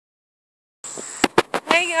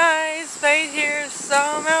guys, Faith here. So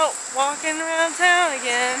I'm out walking around town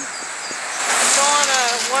again. Go on a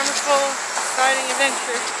wonderful, exciting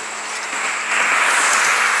adventure.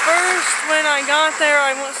 First, when I got there,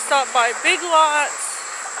 I went to stop by Big Lots,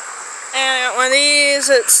 and I got one of these.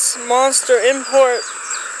 It's Monster Import.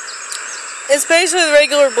 It's basically the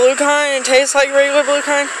regular blue kind. It tastes like regular blue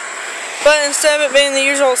kind, but instead of it being the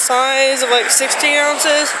usual size of like 16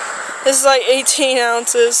 ounces, this is like 18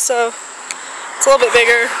 ounces, so it's a little bit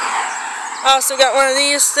bigger. I also got one of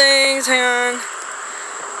these things. Hang on.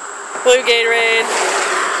 Blue Gatorade.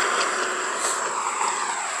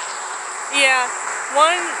 Yeah,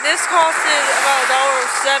 this costed about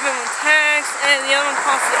 $1.07 with tax, and the other one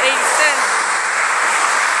costed 80 cents,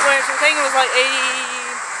 which I think it was like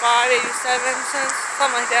 85, 87 cents,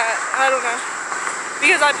 something like that. I don't know,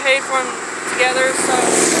 because I paid for them together, so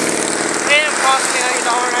it didn't cost me like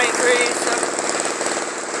 $1.93. So,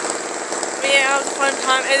 but yeah, it was a fun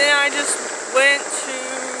time. And then I just went to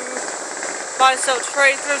buy-sell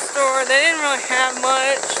trade thrift store. They didn't really have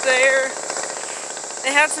much there. They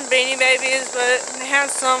had some Beanie Babies, but they had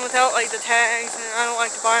some without like the tags, and I don't like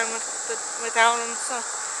to buy them without them, so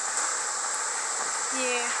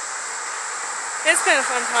yeah. It's been a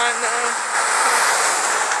fun time though.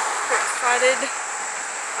 Pretty excited.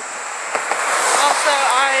 Also,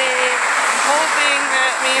 I'm hoping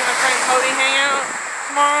that me and my friend Cody hang out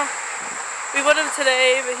tomorrow. We would have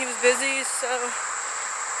today, but he was busy, so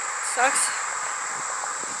sucks.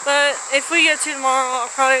 But if we get to tomorrow, I'll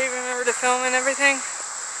probably remember to film and everything.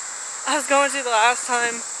 I was going to the last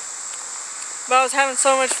time, but I was having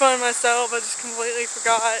so much fun myself, I just completely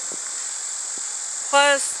forgot.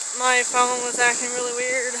 Plus, my phone was acting really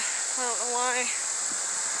weird. I don't know why.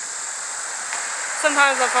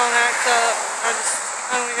 Sometimes my phone acts up.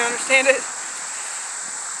 I don't even understand it.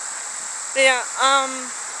 But yeah,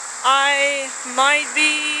 I might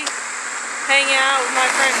be hanging out with my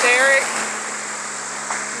friend Derek.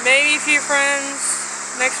 Maybe a few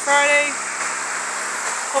friends next Friday.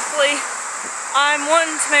 Hopefully. I'm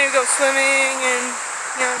wanting to maybe go swimming and,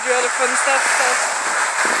 you know, do other fun stuff, so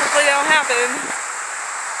hopefully that'll happen.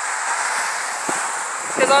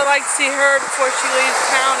 Because I'd like to see her before she leaves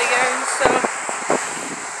town again, so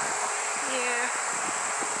yeah.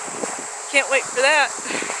 Can't wait for that.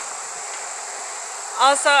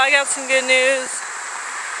 Also, I got some good news.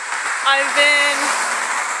 I've been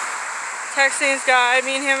texting this guy.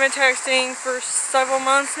 Me and him have been texting for several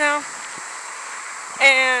months now,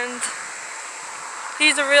 and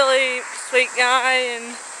he's a really sweet guy,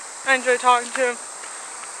 and I enjoy talking to him.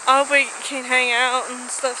 I hope we can hang out and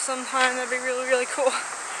stuff sometime. That'd be really, really cool.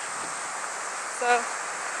 So,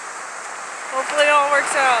 hopefully it all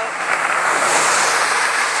works out.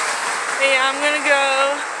 But yeah, I'm gonna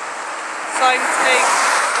go so I can take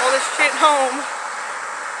all this shit home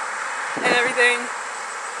and everything.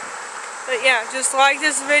 But yeah, just like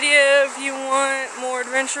this video if you want more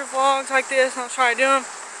adventure vlogs like this, and I'll try to do them.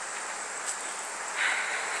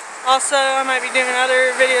 Also, I might be doing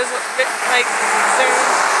other videos like soon,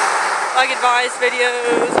 like advice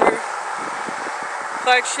videos or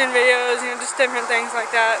collection videos, you know, just different things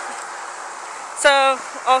like that. So,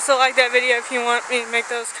 also like that video if you want me to make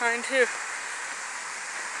those kind too.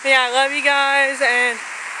 But yeah, I love you guys, and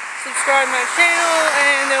subscribe to my channel,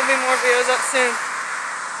 and there'll be more videos up soon.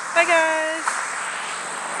 Bye guys!